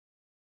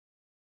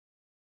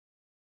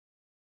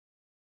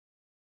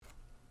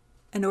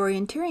An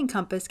orienteering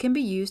compass can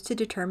be used to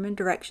determine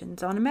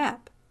directions on a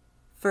map.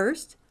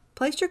 First,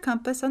 place your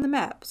compass on the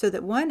map so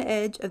that one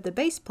edge of the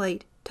base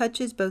plate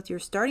touches both your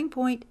starting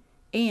point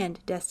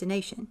and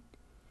destination.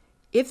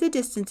 If the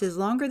distance is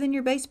longer than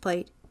your base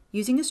plate,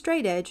 using a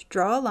straight edge,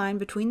 draw a line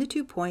between the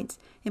 2 points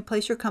and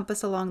place your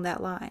compass along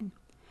that line.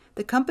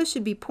 The compass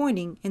should be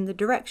pointing in the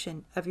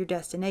direction of your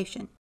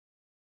destination.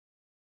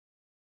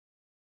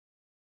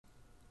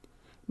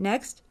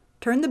 Next,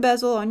 turn the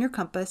bezel on your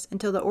compass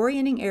until the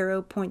orienting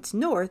arrow points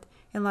north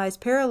and lies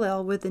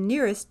parallel with the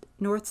nearest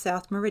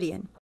north-south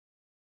meridian.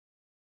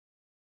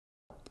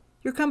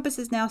 Your compass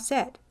is now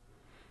set.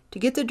 To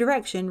get the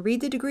direction,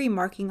 read the degree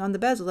marking on the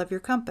bezel of your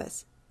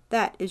compass.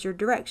 That is your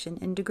direction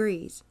in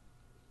degrees.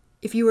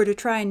 If you were to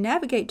try and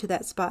navigate to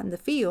that spot in the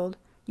field,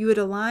 you would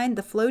align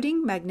the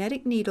floating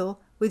magnetic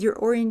needle with your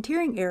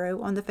orienteering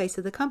arrow on the face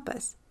of the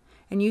compass,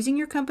 and using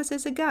your compass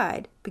as a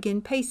guide,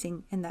 begin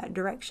pacing in that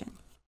direction.